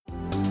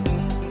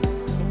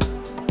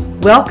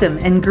Welcome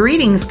and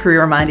greetings,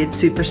 career-minded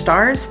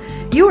superstars.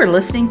 You are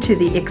listening to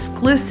the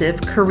exclusive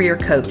Career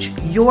Coach,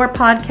 your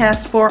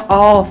podcast for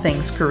all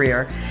things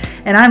career.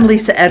 And I'm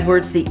Lisa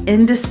Edwards, the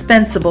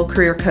indispensable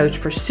career coach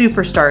for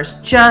superstars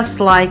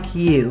just like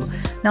you.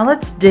 Now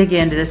let's dig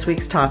into this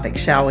week's topic,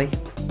 shall we?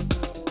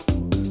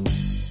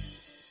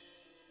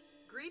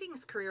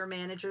 Greetings, career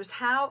managers.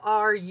 How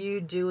are you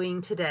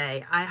doing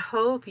today? I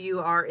hope you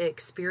are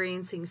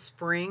experiencing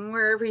spring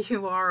wherever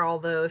you are,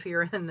 although if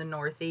you're in the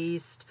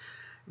Northeast,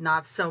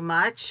 not so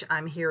much.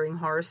 I'm hearing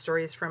horror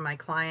stories from my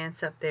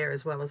clients up there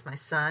as well as my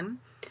son,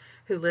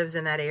 who lives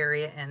in that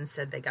area and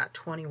said they got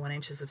 21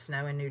 inches of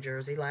snow in New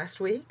Jersey last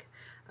week.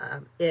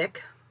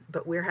 Ick,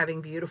 but we're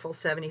having beautiful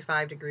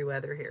 75-degree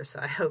weather here, so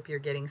I hope you're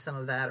getting some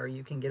of that or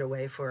you can get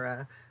away for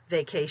a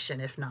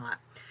vacation if not.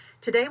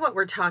 Today what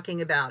we're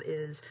talking about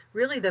is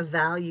really the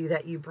value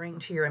that you bring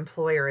to your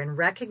employer and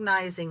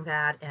recognizing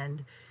that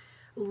and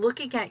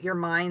looking at your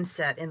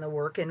mindset in the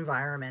work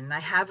environment. And I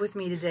have with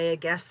me today a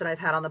guest that I've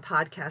had on the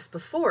podcast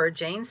before,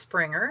 Jane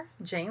Springer.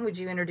 Jane, would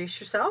you introduce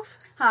yourself?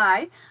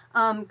 Hi.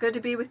 Good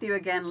to be with you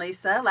again,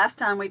 Lisa. Last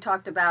time we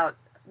talked about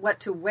what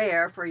to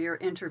wear for your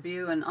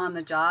interview and on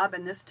the job,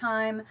 and this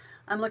time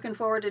I'm looking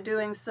forward to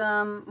doing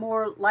some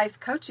more life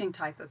coaching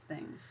type of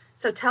things.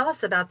 So tell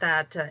us about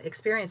that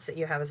experience that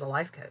you have as a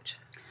life coach.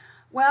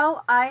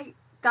 Well, I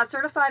got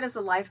certified as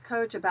a life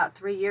coach about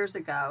 3 years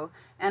ago,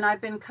 and I've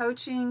been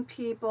coaching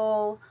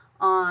people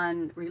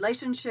on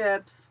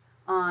relationships,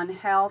 on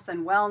health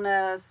and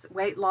wellness,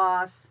 weight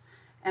loss,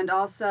 and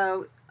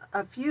also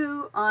a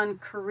few on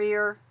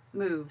career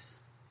moves.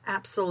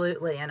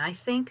 Absolutely. And I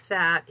think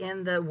that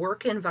in the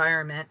work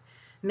environment,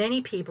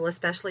 many people,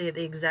 especially at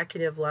the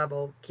executive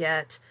level,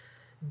 get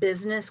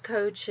business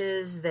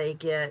coaches, they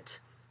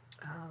get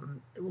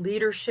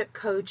leadership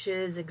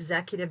coaches,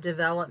 executive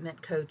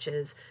development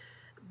coaches.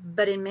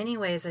 But in many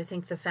ways, I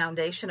think the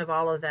foundation of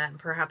all of that, and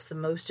perhaps the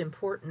most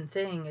important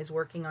thing, is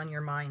working on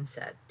your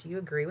mindset. Do you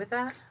agree with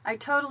that? I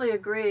totally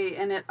agree.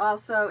 And it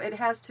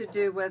has to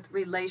do with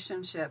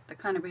relationship, the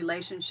kind of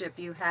relationship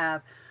you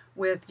have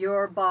with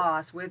your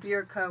boss, with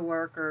your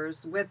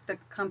coworkers, with the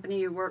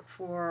company you work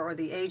for or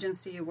the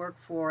agency you work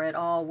for. It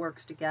all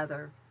works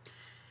together.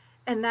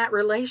 And that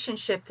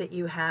relationship that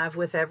you have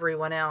with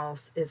everyone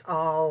else is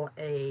all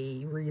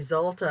a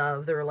result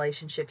of the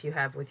relationship you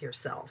have with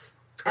yourself.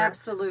 Correct?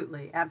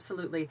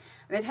 Absolutely.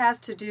 It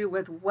has to do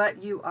with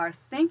what you are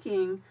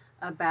thinking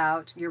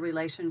about your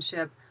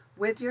relationship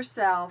with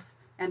yourself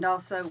and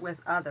also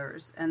with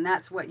others. And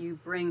that's what you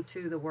bring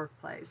to the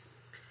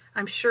workplace.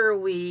 I'm sure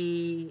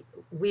we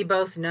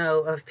both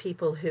know of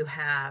people who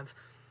have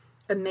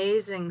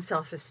amazing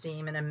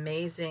self-esteem and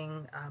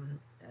amazing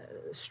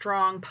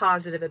strong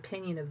positive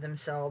opinion of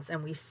themselves,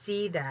 and we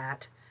see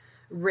that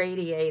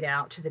radiate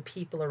out to the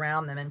people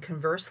around them. And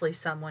conversely,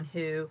 someone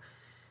who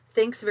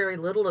thinks very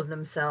little of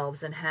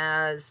themselves and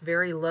has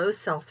very low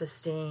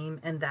self-esteem,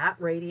 and that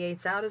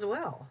radiates out as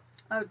well.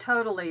 Oh,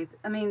 totally.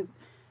 I mean,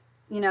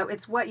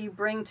 it's what you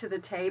bring to the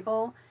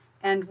table.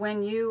 And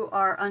when you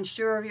are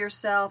unsure of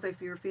yourself,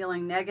 if you're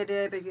feeling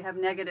negative, if you have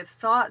negative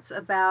thoughts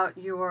about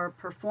your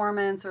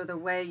performance or the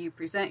way you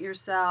present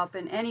yourself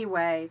in any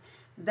way,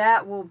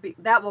 that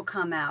will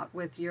come out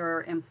with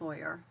your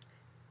employer.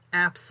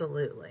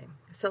 Absolutely.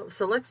 So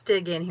let's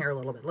dig in here a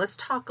little bit. Let's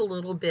talk a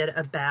little bit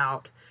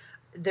about,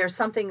 there's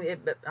something,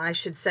 I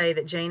should say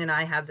that Jane and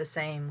I have the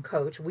same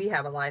coach. We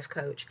have a life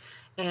coach,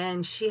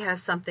 and she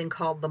has something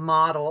called the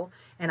model,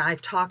 and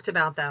I've talked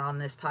about that on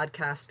this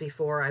podcast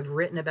before. I've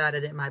written about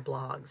it in my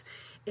blogs,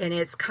 and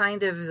it's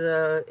kind of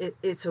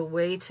it's a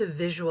way to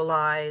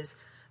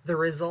visualize the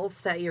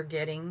results that you're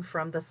getting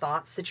from the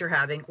thoughts that you're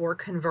having, or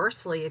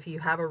conversely, if you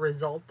have a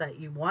result that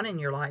you want in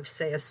your life,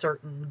 say a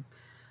certain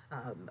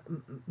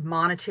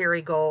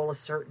monetary goal, a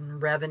certain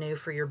revenue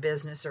for your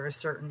business, or a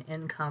certain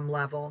income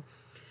level,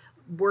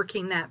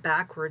 working that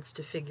backwards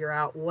to figure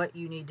out what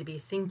you need to be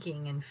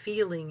thinking and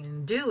feeling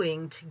and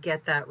doing to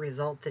get that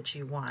result that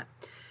you want.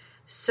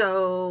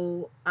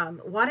 So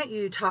why don't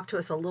you talk to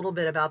us a little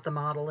bit about the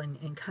model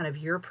and kind of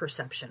your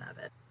perception of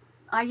it?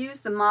 I use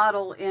the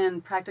model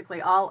in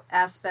practically all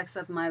aspects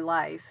of my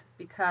life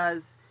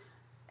because,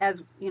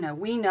 as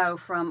we know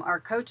from our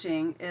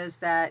coaching, is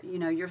that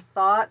your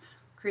thoughts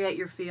create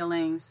your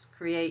feelings,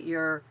 create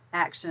your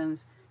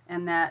actions,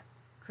 and that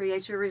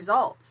creates your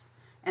results.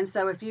 And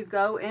so if you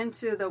go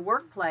into the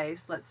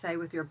workplace, let's say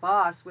with your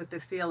boss, with the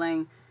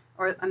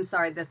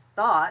the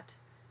thought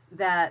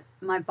that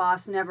my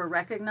boss never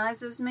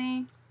recognizes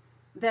me,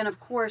 then of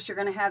course you're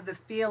going to have the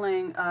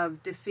feeling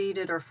of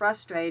defeated or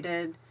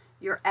frustrated.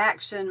 Your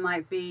action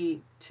might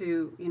be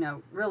to,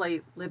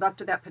 really live up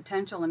to that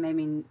potential and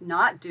maybe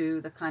not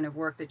do the kind of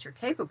work that you're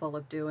capable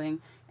of doing.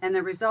 And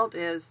the result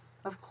is,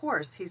 of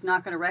course, he's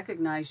not going to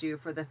recognize you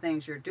for the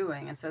things you're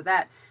doing. And so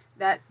that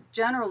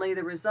generally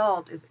the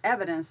result is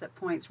evidence that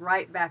points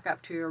right back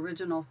up to your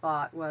original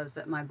thought was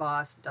that my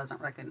boss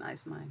doesn't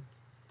recognize my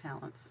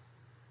talents.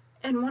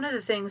 And one of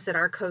the things that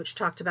our coach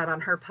talked about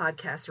on her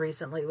podcast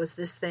recently was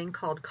this thing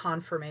called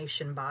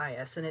confirmation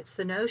bias. And it's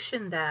the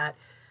notion that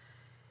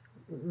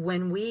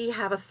when we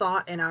have a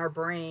thought in our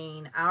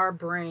brain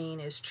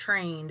is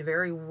trained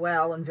very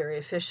well and very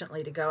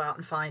efficiently to go out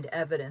and find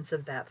evidence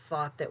of that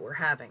thought that we're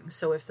having.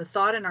 So if the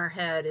thought in our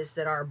head is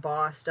that our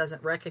boss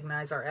doesn't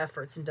recognize our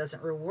efforts and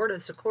doesn't reward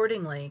us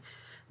accordingly,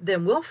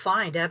 then we'll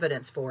find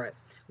evidence for it.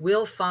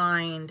 We'll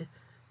find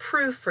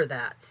proof for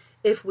that.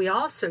 If we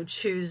also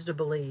choose to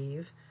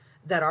believe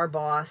that our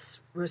boss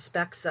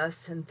respects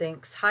us and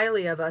thinks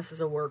highly of us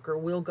as a worker,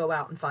 we'll go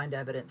out and find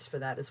evidence for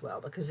that as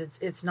well, because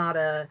it's not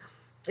a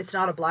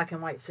black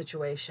and white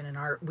situation, and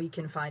we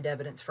can find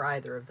evidence for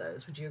either of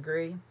those. Would you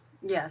agree?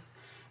 Yes.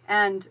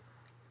 And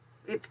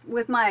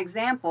with my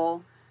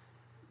example,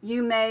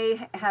 you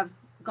may have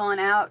gone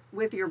out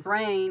with your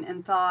brain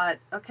and thought,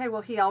 okay,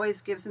 well, he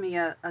always gives me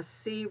a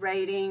C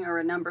rating or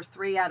a number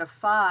 3 out of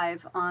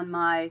 5 on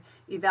my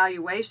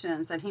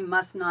evaluations, and he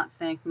must not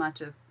think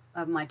much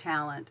of my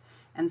talent.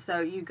 And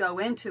so you go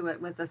into it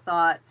with the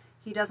thought,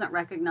 he doesn't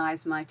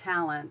recognize my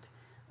talent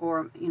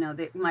or,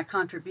 my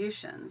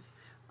contributions.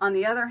 On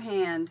the other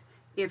hand,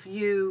 if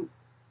you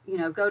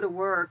go to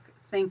work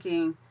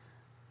thinking,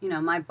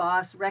 my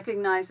boss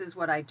recognizes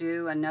what I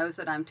do and knows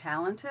that I'm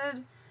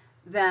talented,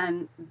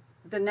 then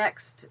the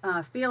next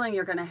feeling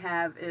you're going to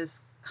have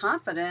is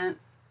confident,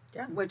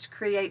 yeah, which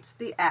creates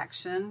the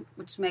action,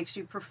 which makes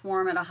you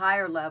perform at a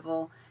higher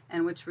level,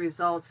 and which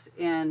results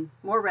in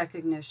more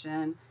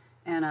recognition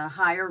and a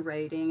higher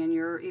rating in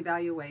your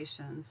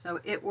evaluation. So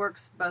it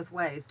works both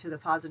ways, to the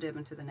positive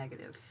and to the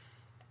negative.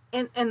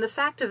 And the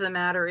fact of the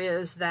matter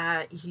is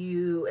that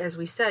you, as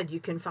we said, you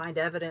can find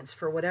evidence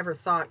for whatever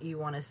thought you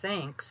want to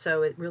think.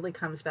 So it really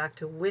comes back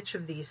to which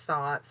of these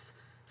thoughts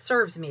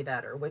serves me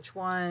better, which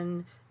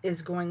one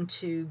is going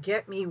to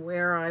get me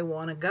where I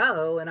want to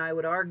go. And I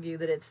would argue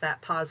that it's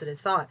that positive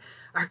thought.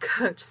 Our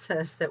coach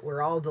says that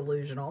we're all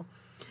delusional.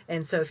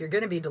 And so if you're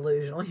going to be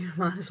delusional, you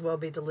might as well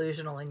be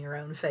delusional in your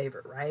own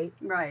favor, right?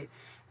 Right.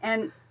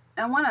 And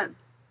I want to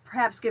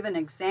perhaps give an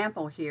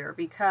example here,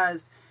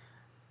 because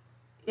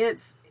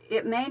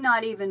it may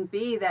not even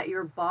be that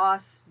your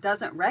boss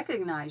doesn't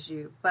recognize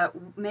you,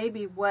 but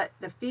maybe what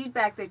the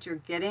feedback that you're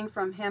getting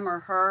from him or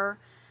her,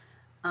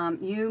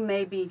 you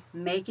may be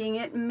making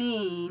it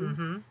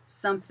mean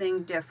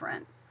something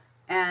different.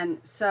 And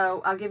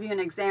so I'll give you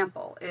an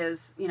example.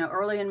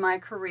 Early in my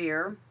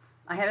career,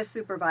 I had a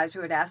supervisor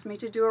who had asked me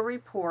to do a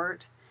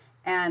report,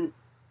 and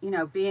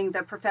being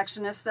the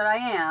perfectionist that I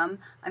am,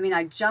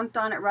 I jumped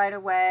on it right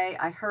away.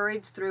 I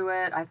hurried through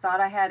it. I thought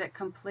I had it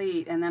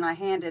complete, and then I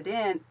handed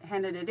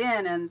it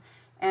in,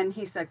 and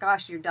he said,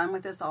 "Gosh, you're done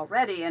with this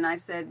already?" And I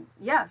said,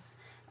 "Yes."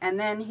 And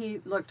then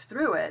he looked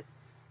through it,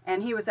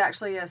 and he was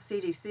actually a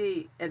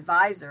CDC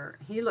advisor.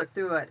 He looked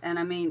through it,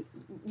 and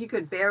you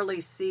could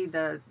barely see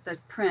the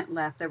print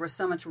left. There was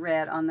so much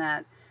red on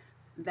that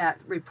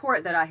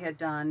report that I had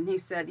done. He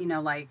said,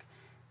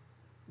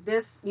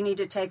 this, you need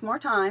to take more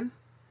time,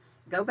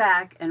 go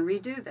back and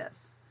redo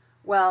this.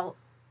 Well,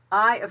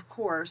 I, of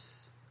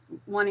course,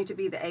 wanting to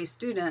be the A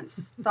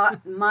students,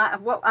 thought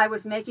what I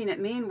was making it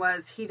mean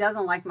was he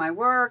doesn't like my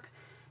work.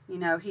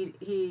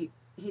 He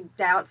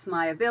doubts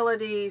my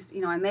abilities.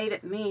 I made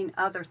it mean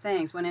other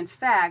things, when in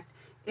fact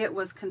it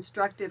was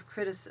constructive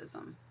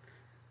criticism.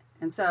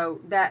 And so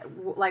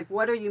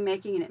what are you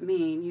making it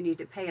mean? You need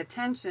to pay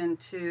attention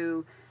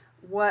to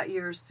what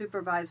your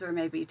supervisor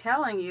may be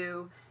telling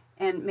you,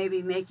 and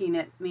maybe making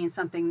it mean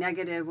something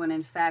negative when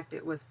in fact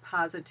it was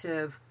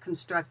positive,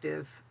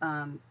 constructive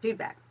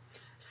feedback.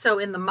 So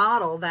in the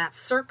model, that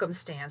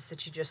circumstance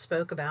that you just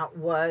spoke about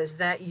was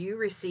that you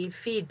received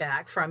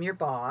feedback from your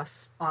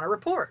boss on a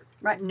report.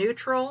 Right.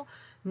 Neutral,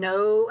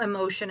 no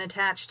emotion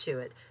attached to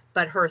it.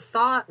 But her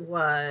thought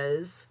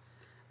was,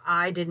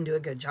 I didn't do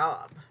a good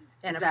job.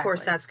 And Exactly. Of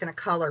course, that's going to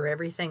color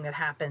everything that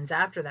happens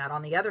after that.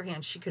 On the other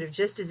hand, she could have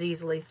just as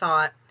easily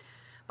thought,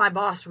 my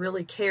boss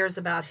really cares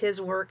about his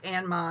work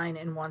and mine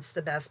and wants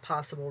the best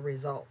possible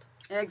result.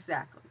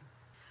 Exactly.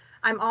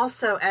 I'm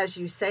also, as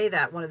you say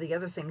that, one of the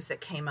other things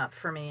that came up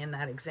for me in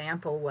that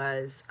example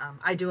was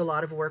I do a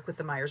lot of work with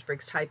the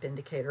Myers-Briggs Type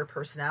Indicator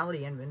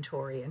personality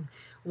inventory. And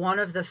one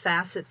of the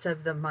facets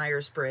of the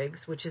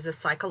Myers-Briggs, which is a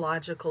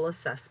psychological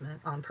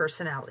assessment on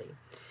personality,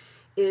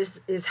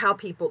 is how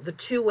people, the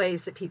two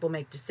ways that people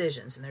make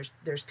decisions. And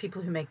there's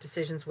people who make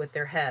decisions with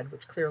their head,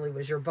 which clearly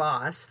was your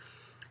boss,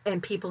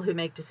 and people who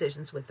make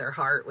decisions with their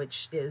heart,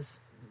 which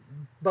is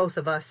both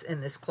of us in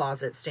this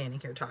closet standing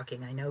here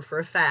talking, I know for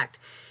a fact.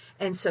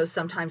 And so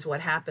sometimes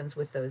what happens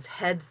with those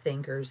head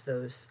thinkers,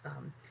 those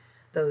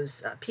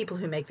people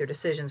who make their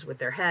decisions with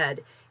their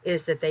head,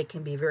 is that they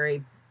can be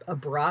very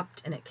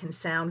abrupt, and it can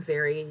sound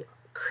very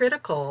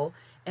critical,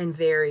 and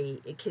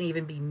it can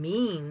even be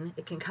mean.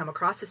 It can come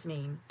across as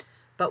mean.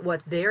 But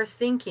what they're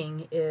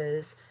thinking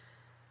is,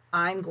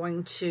 I'm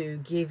going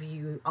to give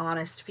you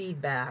honest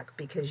feedback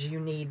because you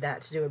need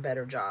that to do a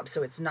better job.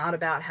 So it's not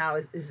about how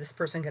is this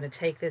person going to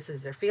take this?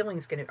 Are their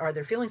feelings going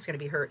to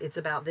be hurt? It's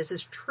about, this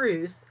is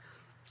truth,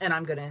 and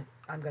I'm going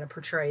to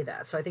portray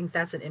that. So I think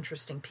that's an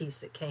interesting piece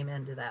that came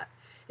into that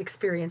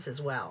experience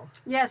as well.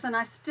 Yes, and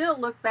I still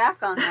look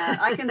back on that.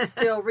 I can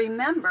still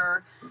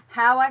remember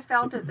how I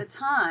felt at the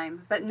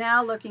time, but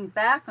now looking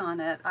back on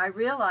it, I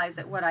realize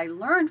that what I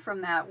learned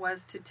from that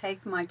was to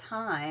take my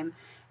time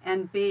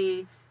and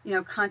be,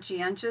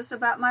 conscientious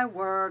about my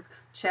work,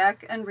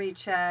 check and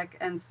recheck,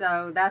 and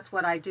so that's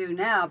what I do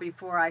now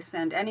before I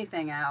send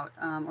anything out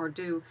or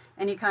do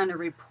any kind of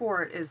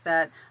report, is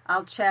that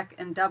I'll check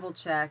and double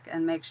check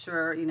and make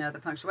sure, the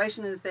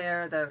punctuation is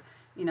there,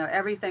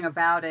 everything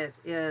about it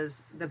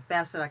is the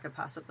best that I could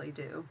possibly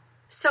do.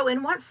 So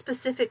in what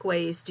specific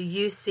ways do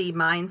you see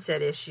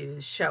mindset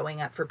issues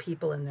showing up for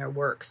people in their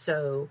work?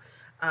 So,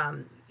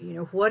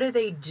 what do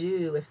they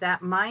do if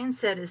that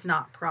mindset is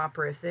not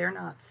proper, if they're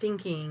not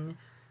thinking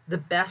the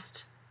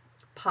best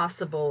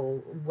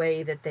possible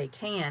way that they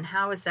can?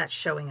 How is that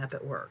showing up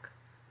at work?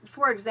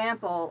 For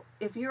example,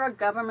 if you're a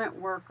government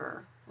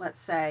worker,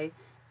 let's say,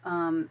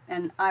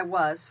 and I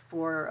was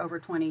for over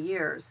 20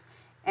 years,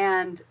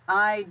 and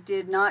I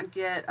did not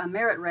get a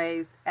merit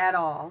raise at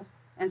all,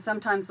 and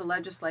sometimes the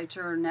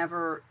legislature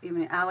never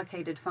even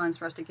allocated funds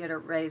for us to get a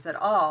raise at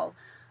all,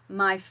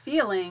 my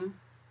feeling,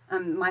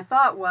 my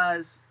thought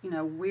was,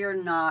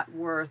 we're not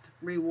worth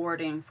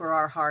rewarding for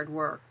our hard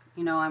work.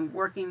 I'm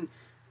working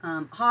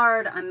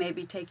hard, I'm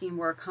maybe taking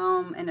work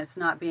home, and it's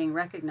not being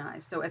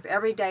recognized. So if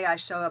every day I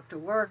show up to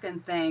work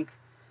and think,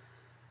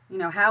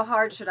 how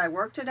hard should I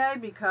work today,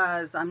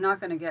 because I'm not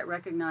going to get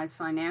recognized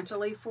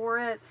financially for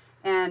it,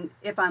 and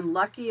if I'm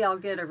lucky, I'll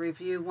get a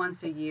review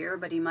once a year,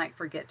 but he might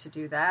forget to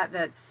do that,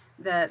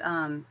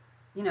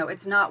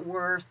 it's not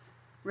worth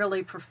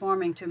really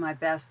performing to my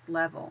best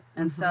level.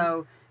 And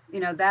so,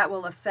 that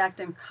will affect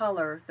and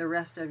color the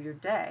rest of your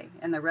day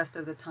and the rest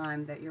of the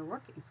time that you're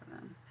working for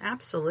them.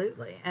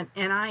 Absolutely. And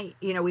I,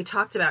 we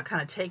talked about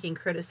kind of taking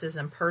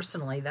criticism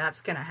personally.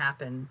 That's going to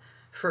happen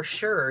for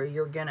sure.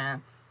 You're going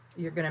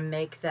to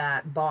make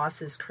that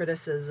boss's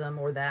criticism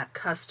or that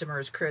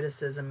customer's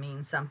criticism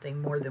mean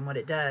something more than what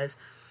it does.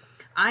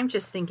 I'm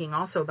just thinking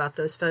also about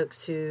those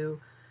folks who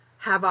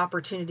have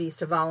opportunities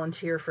to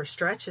volunteer for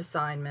stretch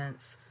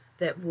assignments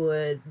that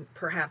would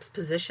perhaps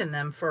position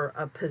them for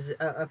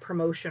a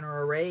promotion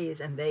or a raise,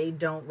 and they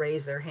don't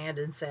raise their hand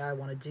and say, I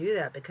want to do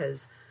that,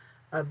 because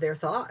of their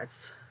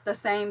thoughts. The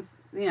same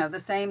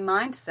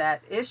mindset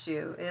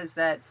issue is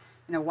that,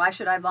 why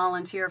should I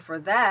volunteer for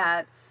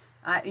that?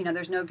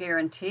 There's no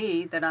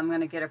guarantee that I'm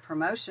going to get a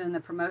promotion. The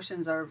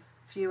promotions are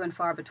few and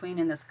far between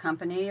in this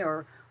company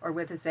or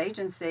with this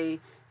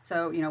agency.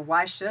 So,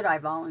 why should I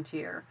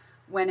volunteer?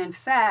 When in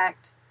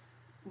fact,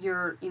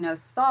 your,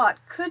 thought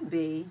could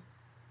be,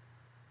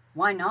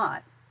 why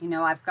not?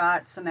 I've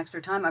got some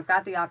extra time. I've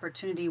got the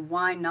opportunity.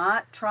 Why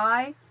not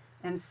try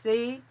and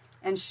see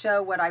and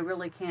show what I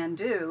really can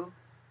do?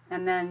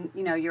 And then,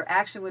 your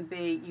action would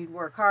be, you'd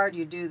work hard,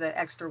 you do the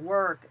extra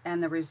work,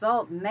 and the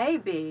result may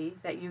be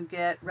that you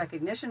get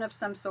recognition of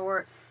some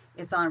sort.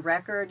 It's on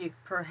record. You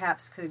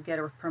perhaps could get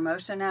a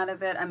promotion out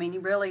of it. I mean, you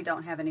really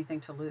don't have anything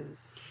to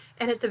lose.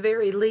 And at the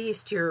very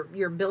least,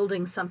 you're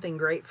building something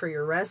great for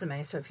your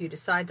resume. So if you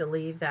decide to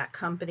leave that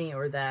company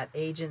or that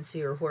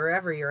agency or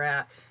wherever you're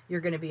at,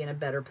 you're going to be in a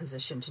better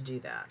position to do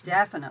that.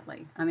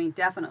 Definitely.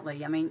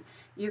 Definitely.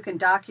 You can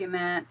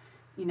document,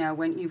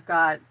 when you've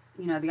got,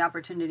 the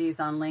opportunities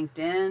on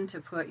LinkedIn to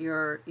put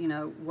your,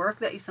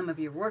 some of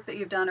your work that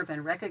you've done or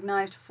been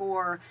recognized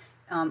for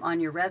on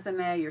your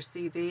resume, your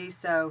CV.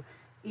 So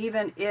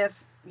even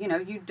if,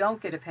 you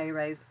don't get a pay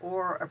raise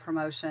or a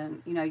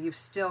promotion, you've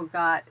still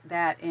got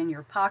that in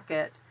your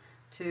pocket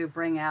to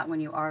bring out when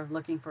you are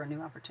looking for a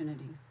new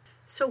opportunity.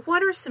 So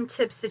what are some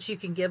tips that you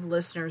can give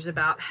listeners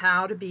about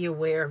how to be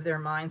aware of their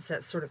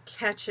mindset, sort of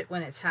catch it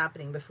when it's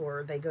happening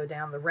before they go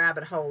down the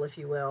rabbit hole, if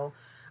you will,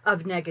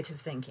 of negative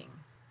thinking?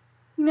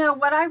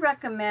 What I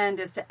recommend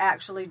is to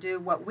actually do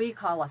what we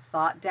call a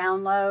thought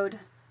download.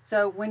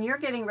 So when you're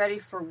getting ready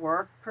for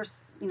work,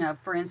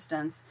 for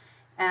instance,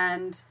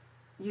 and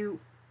you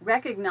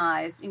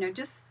recognize,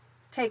 just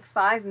take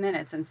 5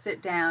 minutes and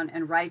sit down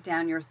and write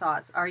down your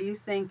thoughts. Are you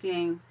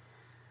thinking,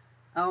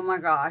 oh my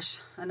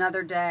gosh,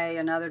 another day,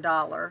 another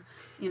dollar,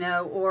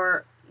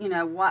 or,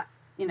 what,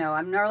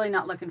 I'm really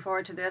not looking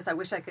forward to this. I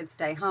wish I could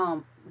stay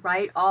home.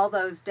 Write all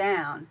those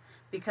down,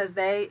 because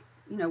they,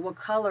 will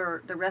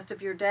color the rest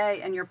of your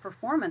day and your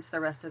performance the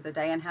rest of the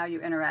day and how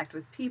you interact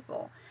with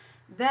people.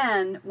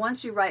 Then,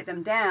 once you write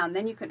them down,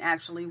 then you can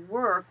actually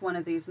work one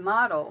of these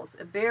models,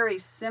 a very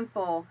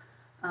simple,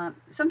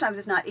 sometimes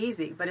it's not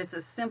easy, but it's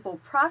a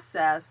simple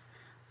process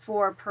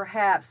for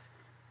perhaps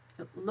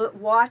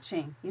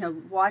watching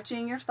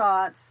your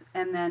thoughts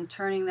and then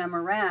turning them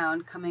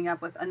around, coming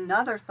up with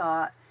another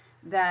thought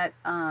that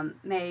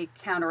may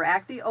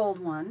counteract the old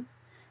one.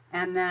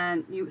 And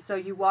then you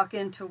walk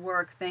into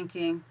work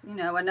thinking,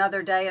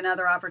 another day,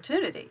 another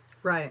opportunity.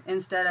 Right.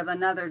 Instead of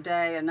another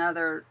day,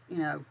 another,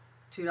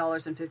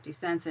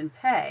 $2.50 in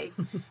pay.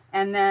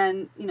 And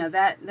then,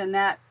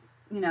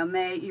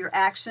 your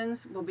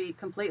actions will be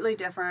completely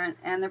different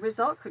and the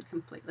result could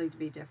completely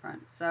be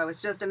different. So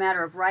it's just a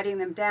matter of writing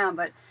them down,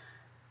 but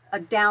a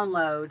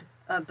download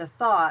of the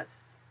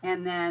thoughts,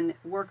 and then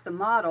work the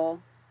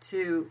model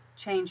to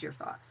change your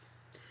thoughts?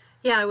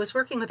 Yeah, I was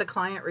working with a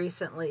client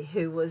recently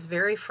who was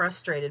very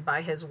frustrated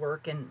by his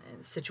work and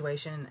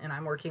situation, and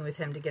I'm working with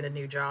him to get a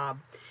new job.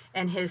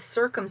 And his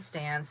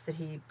circumstance that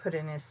he put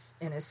in his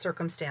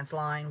circumstance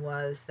line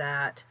was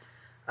that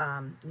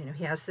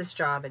he has this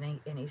job, and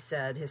he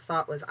said his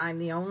thought was, I'm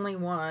the only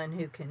one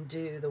who can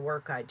do the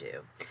work I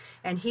do.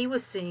 And he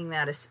was seeing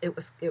that as it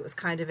was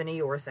kind of an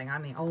Eeyore thing.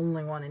 I'm the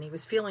only one, and he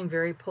was feeling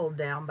very pulled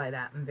down by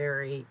that and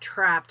very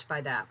trapped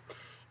by that.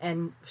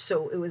 And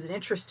so it was an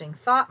interesting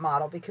thought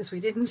model because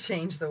we didn't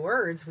change the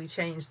words, we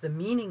changed the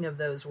meaning of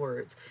those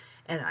words.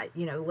 And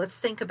let's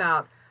think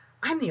about,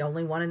 I'm the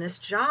only one in this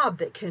job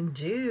that can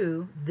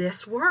do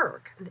this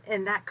work.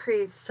 And that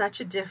creates such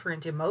a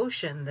different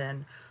emotion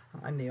than,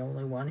 I'm the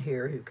only one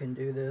here who can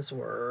do this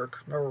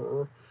work.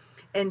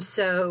 And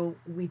so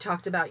we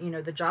talked about,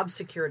 the job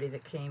security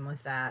that came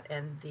with that,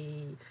 and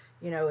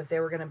if they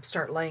were going to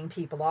start laying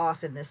people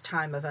off in this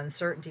time of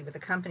uncertainty with a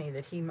company,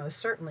 that he most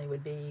certainly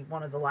would be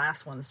one of the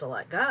last ones to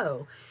let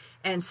go.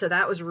 And so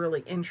that was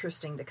really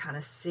interesting to kind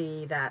of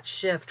see that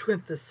shift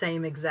with the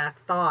same exact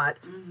thought,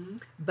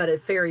 but a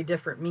very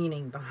different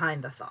meaning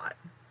behind the thought.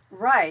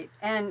 Right.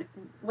 And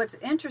what's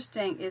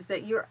interesting is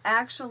that you're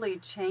actually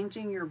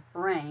changing your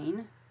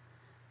brain,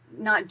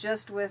 not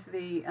just with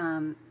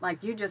the,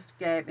 like you just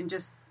gave, and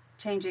just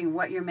changing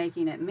what you're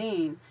making it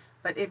mean,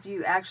 but if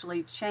you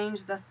actually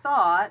change the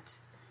thought,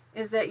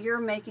 is that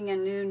you're making a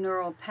new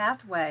neural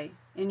pathway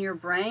in your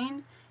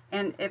brain.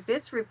 And if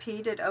it's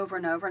repeated over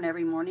and over, and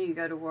every morning you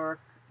go to work,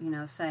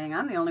 saying,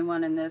 I'm the only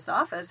one in this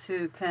office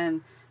who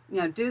can,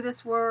 do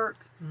this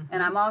work,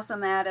 and I'm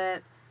awesome at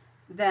it,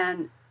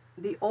 then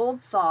the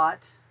old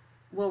thought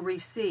will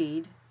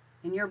recede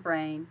in your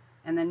brain,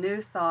 and the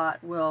new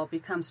thought will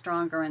become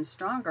stronger and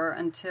stronger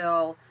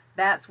until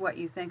that's what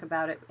you think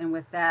about it, and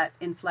with that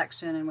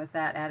inflection and with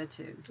that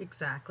attitude.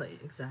 Exactly.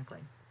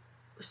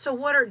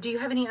 So do you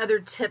have any other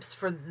tips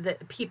for the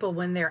people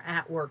when they're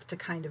at work to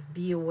kind of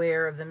be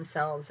aware of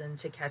themselves and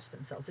to catch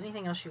themselves?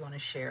 Anything else you want to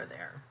share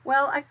there?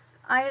 Well,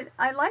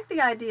 I like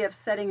the idea of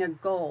setting a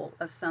goal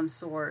of some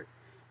sort,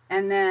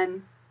 and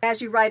then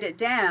as you write it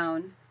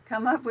down,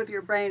 come up with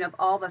your brain of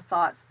all the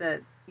thoughts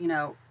that,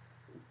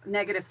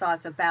 negative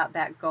thoughts about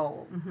that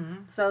goal.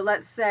 So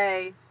let's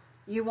say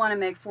you want to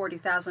make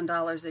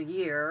 $40,000 a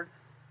year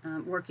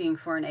working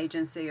for an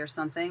agency or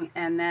something,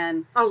 and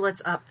then... Oh,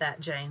 let's up that,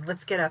 Jane.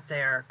 Let's get up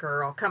there,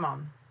 girl. Come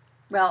on.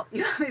 Well,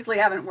 you obviously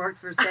haven't worked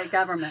for state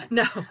government.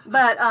 No.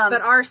 But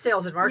our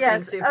sales and marketing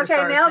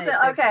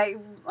superstars okay,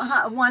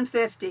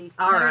 150,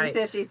 all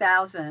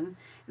 150,000. Right.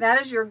 That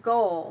is your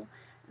goal.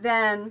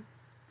 Then,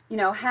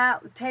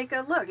 take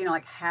a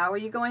look, how are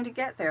you going to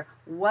get there?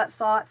 What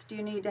thoughts do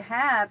you need to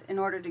have in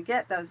order to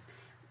get those?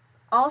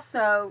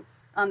 Also,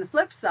 on the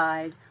flip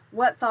side,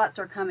 what thoughts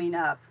are coming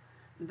up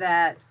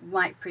that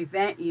might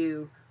prevent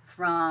you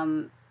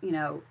from,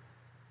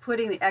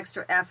 putting the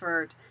extra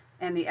effort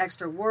and the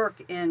extra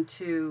work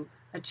into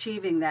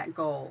achieving that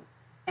goal?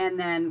 And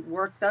then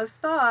work those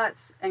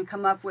thoughts and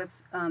come up with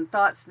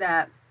thoughts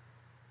that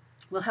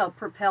will help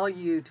propel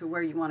you to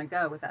where you want to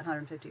go with that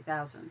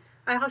 150,000.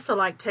 I also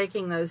like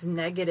taking those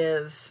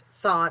negative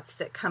thoughts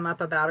that come up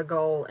about a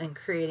goal and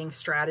creating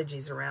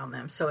strategies around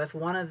them. So if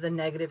one of the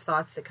negative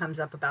thoughts that comes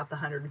up about the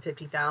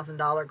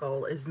 $150,000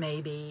 goal is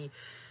maybe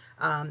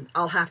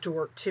I'll have to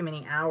work too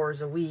many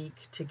hours a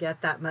week to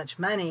get that much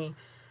money,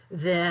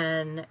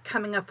 then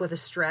coming up with a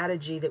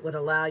strategy that would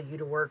allow you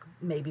to work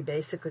maybe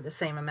basically the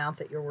same amount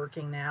that you're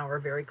working now or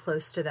very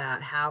close to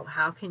that.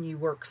 How can you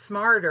work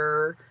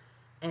smarter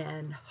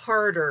and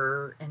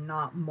harder and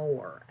not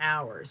more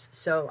hours?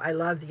 So I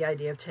love the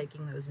idea of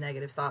taking those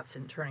negative thoughts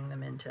and turning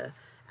them into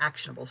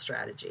actionable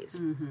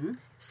strategies.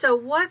 So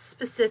what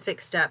specific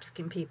steps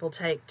can people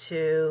take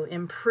to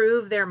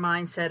improve their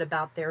mindset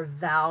about their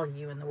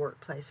value in the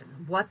workplace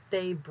and what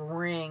they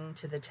bring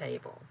to the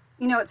table?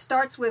 It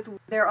starts with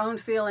their own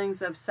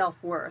feelings of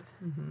self-worth.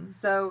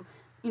 So,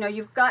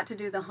 you've got to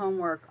do the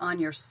homework on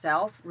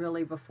yourself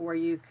really before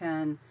you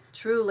can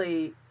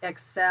truly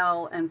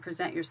excel and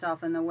present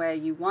yourself in the way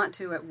you want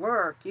to at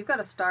work. You've got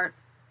to start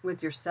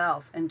with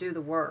yourself and do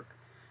the work.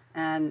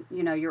 And,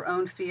 your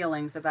own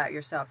feelings about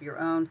yourself, your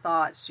own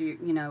thoughts,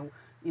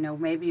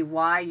 maybe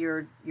why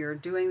you're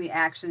doing the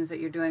actions that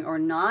you're doing or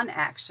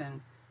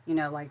non-action,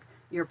 like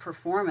your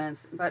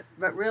performance, but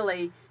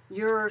really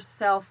your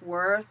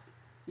self-worth,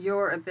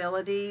 your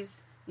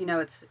abilities,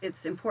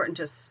 it's important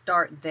to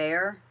start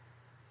there,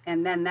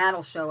 and then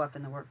that'll show up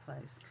in the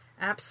workplace.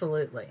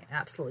 Absolutely.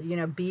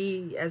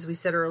 Be, as we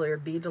said earlier,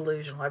 be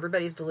delusional.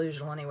 Everybody's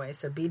delusional anyway,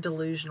 so be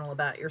delusional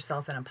about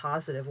yourself in a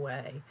positive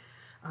way.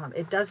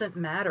 It doesn't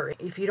matter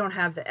if you don't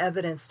have the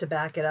evidence to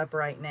back it up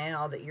right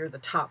now that you're the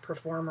top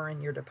performer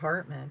in your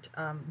department.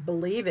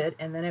 Believe it,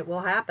 and then it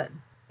will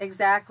happen.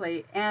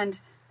 Exactly.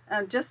 And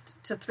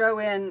just to throw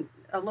in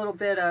a little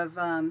bit of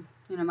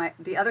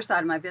the other side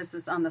of my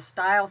business on the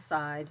style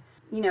side,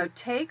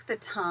 take the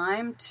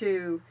time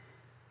to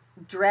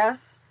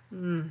dress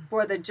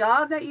for the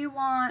job that you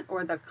want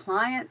or the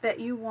client that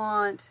you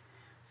want,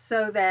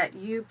 so that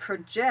you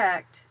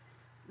project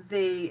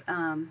the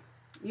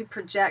you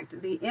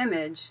project the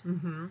image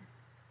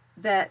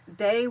that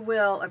they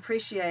will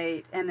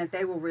appreciate and that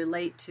they will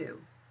relate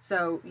to.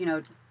 So,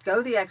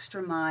 go the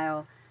extra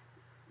mile,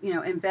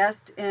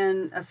 invest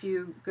in a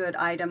few good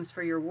items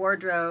for your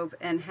wardrobe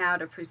and how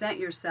to present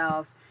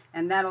yourself,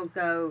 and that'll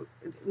go,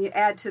 you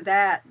add to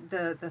that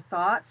the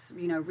thoughts,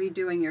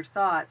 redoing your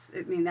thoughts.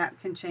 That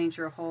can change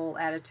your whole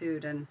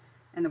attitude and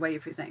the way you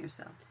present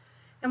yourself.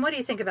 And what do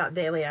you think about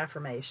daily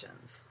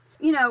affirmations?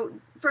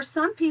 For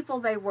some people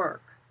they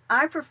work.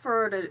 I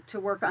prefer to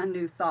work on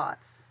new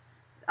thoughts.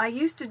 I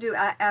used to do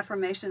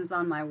affirmations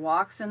on my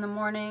walks in the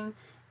morning,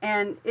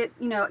 and it,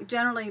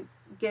 generally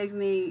gave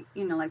me,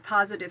 like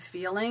positive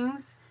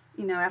feelings,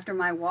 after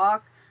my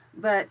walk,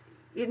 but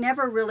it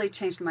never really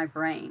changed my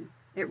brain.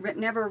 It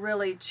never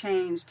really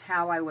changed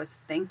how I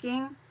was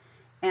thinking,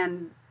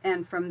 and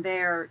from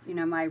there,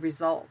 my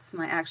results,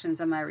 my actions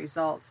and my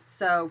results.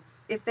 So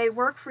if they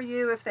work for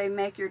you, if they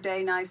make your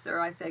day nicer,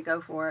 I say go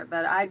for it.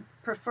 But I'd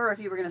prefer, if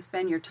you were going to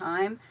spend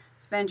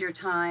your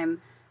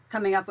time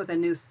coming up with a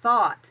new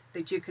thought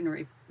that you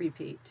can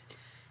repeat.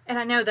 And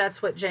I know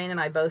that's what Jane and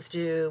I both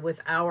do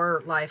with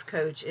our life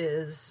coach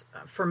is,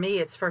 for me,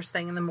 it's first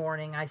thing in the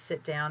morning. I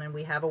sit down and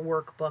we have a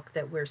workbook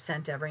that we're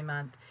sent every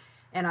month,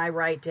 and I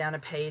write down a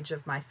page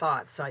of my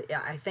thoughts. So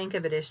I think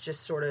of it as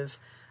just sort of,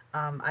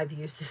 I've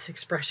used this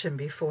expression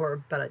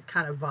before, but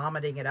kind of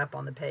vomiting it up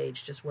on the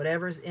page, just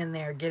whatever's in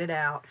there, get it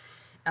out.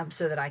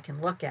 So that I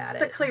can look at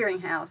it. It's a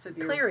clearinghouse of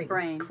your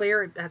brain.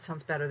 That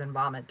sounds better than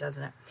vomit,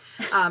 doesn't it?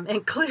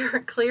 And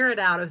clear it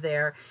out of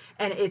there.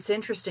 And it's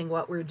interesting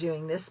what we're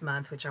doing this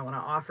month, which I want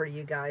to offer to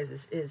you guys,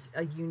 is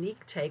a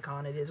unique take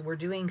on it. Is we're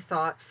doing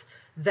thoughts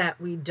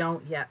that we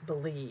don't yet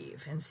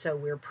believe, and so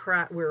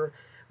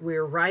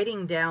we're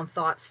writing down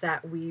thoughts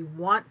that we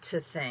want to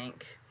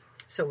think.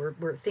 So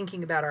we're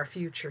thinking about our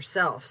future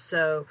self.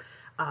 So.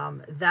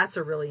 That's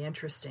a really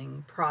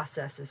interesting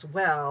process as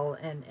well,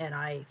 and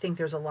I think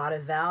there's a lot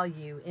of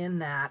value in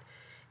that,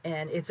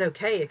 and it's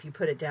okay if you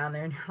put it down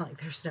there and you're like,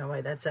 there's no way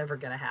that's ever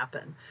going to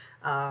happen,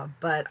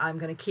 but I'm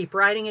going to keep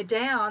writing it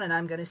down, and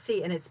I'm going to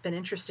see. And it's been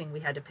interesting. We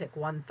had to pick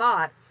one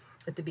thought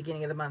at the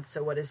beginning of the month.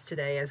 So what is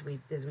today? As we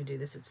do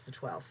this, it's the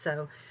 12th.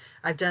 So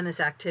I've done this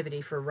activity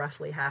for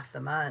roughly half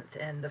the month,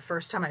 and the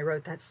first time I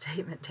wrote that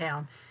statement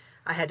down,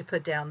 I had to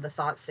put down the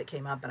thoughts that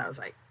came up, and I was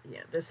like,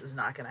 this is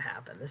not going to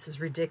happen. This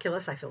is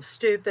ridiculous. I feel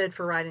stupid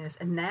for writing this.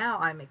 And now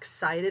I'm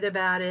excited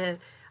about it.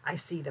 I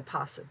see the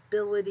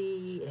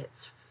possibility.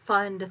 It's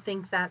fun to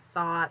think that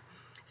thought.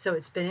 So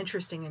it's been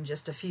interesting in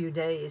just a few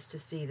days to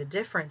see the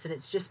difference. And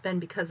it's just been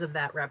because of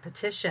that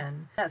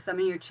repetition. Yes,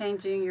 you're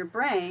changing your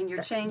brain.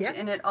 You're changing,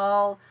 and it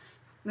all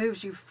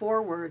moves you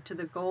forward to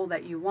the goal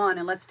that you want.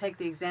 And let's take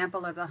the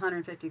example of the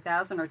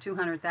 150,000 or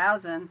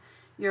 200,000.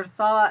 Your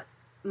thought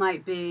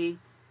might be,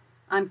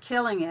 I'm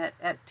killing it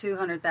at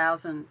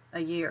 200,000 a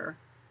year.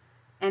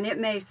 And it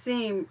may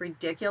seem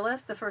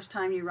ridiculous the first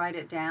time you write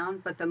it down,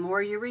 but the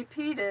more you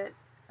repeat it,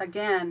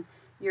 again,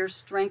 you're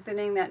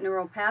strengthening that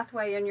neural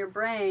pathway in your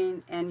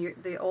brain, and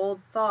the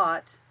old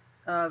thought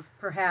of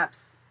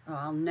perhaps,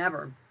 I'll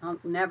never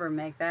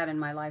make that in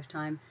my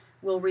lifetime,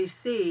 will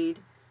recede,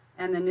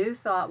 and the new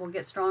thought will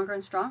get stronger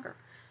and stronger.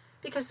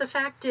 Because the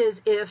fact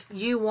is, if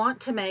you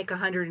want to make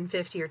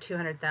 150 or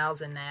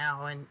 200,000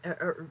 now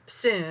or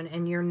soon,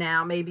 and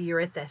maybe you're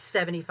at the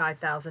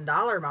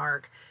 $75,000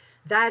 mark,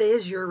 that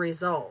is your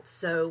result.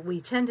 So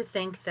we tend to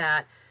think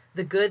that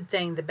the good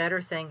thing, the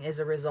better thing, is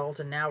a result,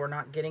 and now we're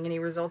not getting any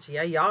results.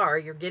 Yeah, you are.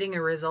 You're getting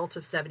a result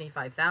of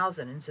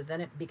 75,000, and so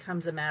then it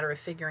becomes a matter of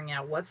figuring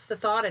out what's the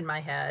thought in my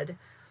head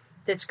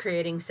that's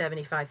creating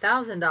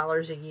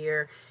 $75,000 a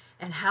year,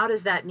 and how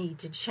does that need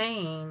to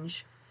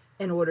change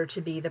in order to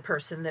be the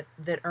person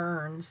that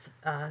earns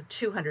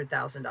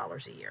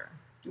 $200,000 a year.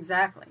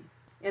 Exactly.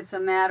 It's a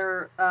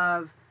matter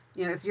of,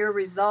 if your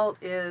result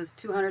is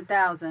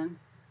 200,000,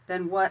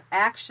 then what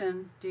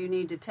action do you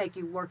need to take?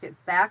 You work it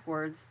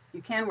backwards.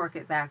 You can work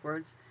it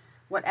backwards.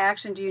 What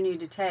action do you need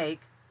to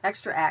take,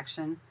 extra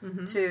action,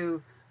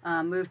 to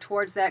move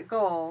towards that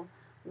goal?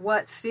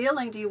 What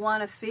feeling do you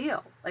want to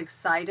feel?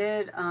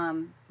 Excited?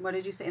 What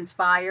did you say?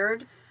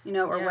 Inspired?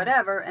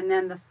 Whatever. And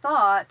then the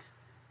thought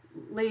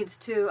leads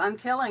to, I'm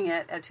killing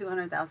it at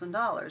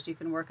 $200,000. You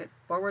can work it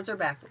forwards or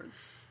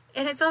backwards.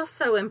 And it's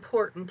also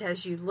important,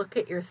 as you look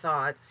at your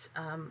thoughts,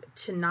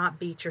 to not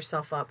beat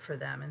yourself up for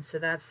them. And so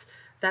that's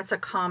a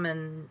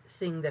common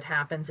thing that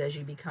happens as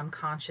you become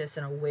conscious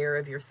and aware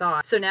of your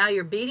thoughts. So now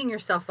you're beating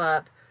yourself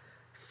up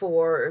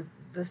for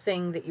the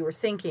thing that you were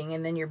thinking,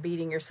 and then you're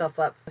beating yourself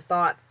up for the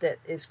thought that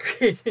is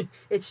creating.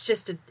 It's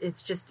just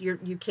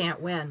you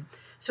can't win.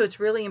 So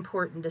it's really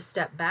important to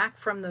step back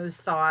from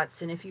those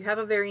thoughts. And if you have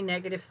a very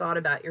negative thought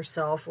about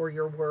yourself or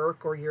your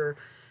work or your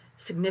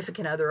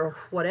significant other or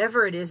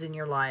whatever it is in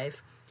your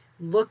life,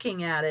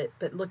 looking at it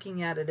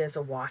as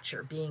a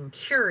watcher, being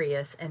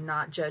curious and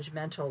not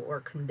judgmental or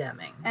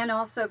condemning. And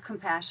also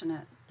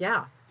compassionate.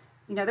 Yeah.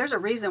 There's a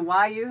reason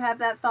why you have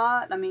that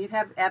thought. You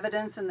have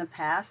evidence in the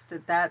past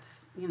that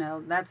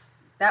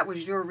that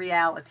was your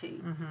reality.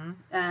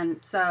 And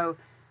so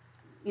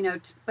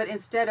but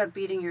instead of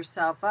beating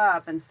yourself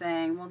up and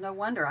saying, well, no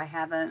wonder I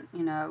haven't,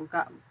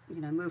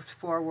 moved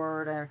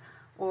forward,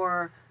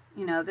 or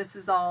this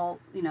is all,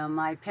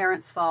 my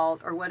parents'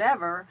 fault or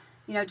whatever,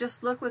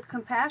 just look with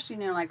compassion,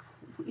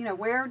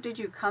 where did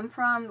you come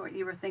from, where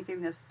you were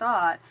thinking this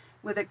thought,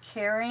 with a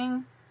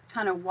caring,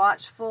 kind of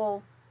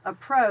watchful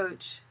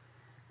approach,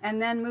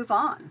 and then move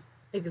on.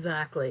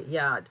 Exactly,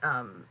 yeah.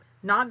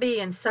 Not be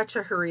in such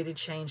a hurry to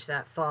change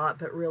that thought,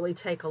 but really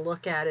take a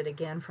look at it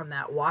again from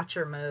that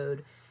watcher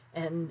mode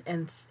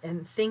and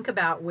think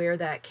about where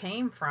that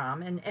came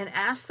from and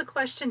ask the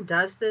question,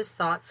 does this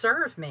thought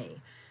serve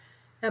me?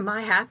 Am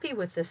I happy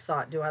with this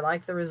thought? Do I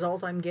like the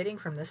result I'm getting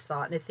from this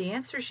thought? And if the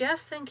answer is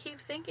yes, then keep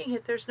thinking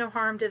it. There's no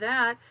harm to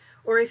that.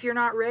 Or if you're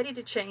not ready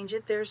to change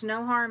it, there's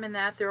no harm in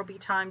that. There'll be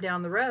time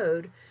down the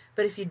road.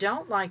 But if you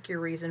don't like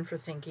your reason for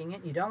thinking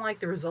it, you don't like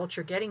the result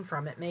you're getting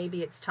from it,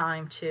 maybe it's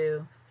time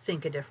to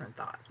think a different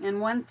thought. And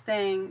one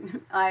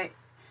thing I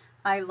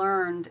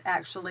learned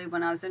actually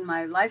when I was in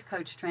my life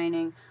coach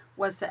training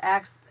was to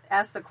ask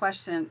the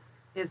question,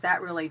 is that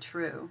really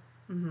true?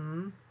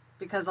 Mm-hmm.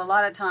 Because a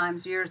lot of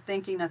times you're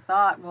thinking a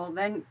thought, well,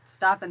 then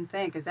stop and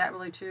think, is that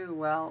really true?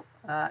 Well,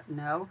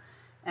 no.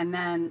 And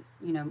then,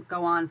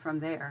 go on from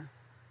there.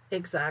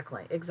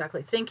 Exactly.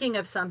 Thinking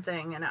of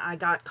something, and I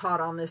got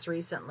caught on this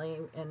recently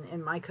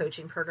in my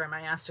coaching program.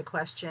 I asked a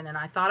question, and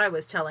I thought I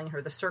was telling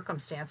her the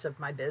circumstance of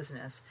my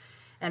business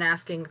and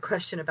asking a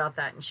question about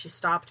that. And she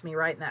stopped me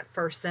right in that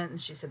first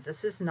sentence. She said,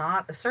 this is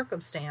not a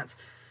circumstance.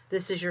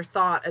 This is your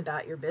thought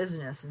about your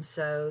business. And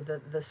so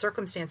the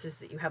circumstance is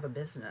that you have a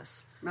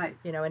business. Right.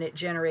 And it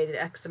generated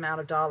X amount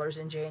of dollars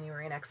in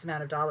January and X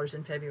amount of dollars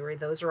in February.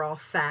 Those are all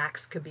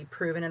facts, could be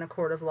proven in a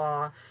court of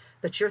law.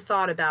 But your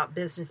thought about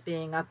business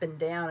being up and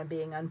down and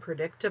being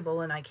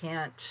unpredictable and I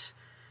can't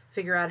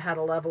figure out how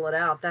to level it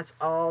out, that's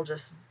all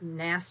just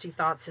nasty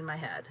thoughts in my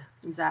head.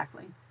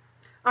 Exactly.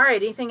 All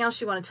right, anything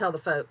else you want to tell the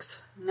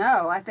folks?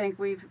 No, I think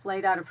we've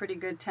laid out a pretty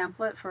good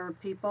template for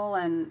people,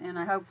 and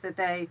I hope that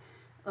they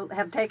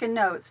have taken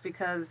notes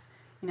because,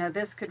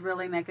 this could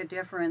really make a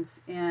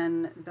difference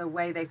in the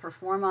way they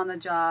perform on the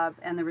job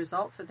and the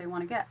results that they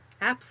want to get.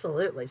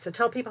 Absolutely. So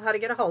tell people how to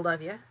get a hold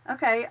of you.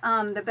 Okay.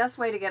 The best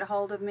way to get a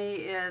hold of me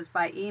is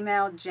by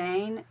email,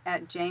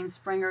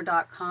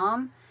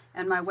 jane@janespringer.com,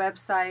 and my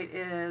website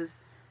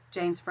is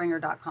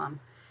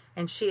janespringer.com.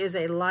 And she is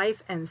a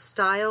life and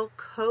style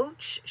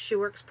coach. She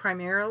works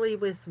primarily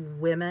with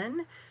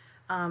women.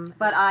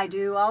 But I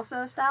do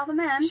also style the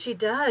men. She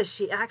does.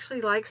 She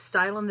actually likes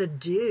styling the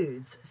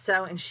dudes.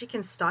 And she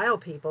can style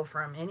people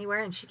from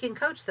anywhere, and she can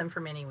coach them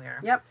from anywhere.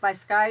 Yep, by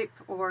Skype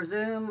or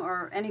Zoom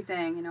or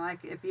anything.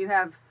 If you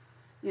have,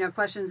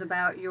 questions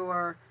about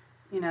your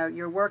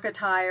work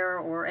attire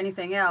or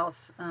anything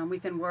else, we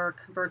can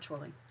work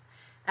virtually.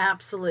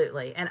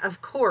 Absolutely. And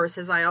of course,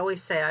 as I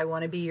always say, I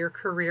want to be your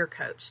career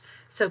coach.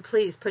 So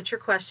please put your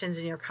questions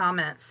and your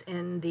comments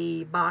in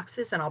the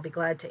boxes, and I'll be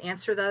glad to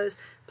answer those.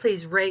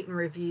 Please rate and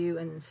review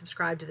and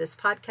subscribe to this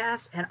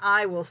podcast, and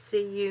I will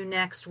see you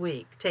next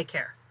week. Take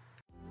care.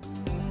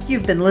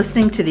 You've been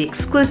listening to The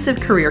Exclusive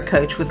Career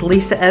Coach with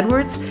Lisa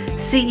Edwards,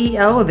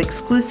 CEO of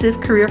Exclusive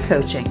Career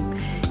Coaching.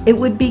 It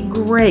would be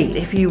great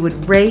if you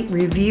would rate,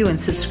 review, and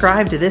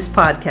subscribe to this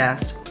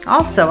podcast.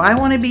 Also, I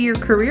want to be your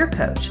career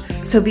coach,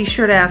 so be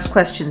sure to ask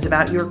questions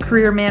about your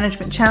career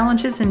management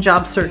challenges and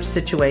job search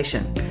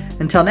situation.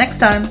 Until next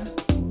time.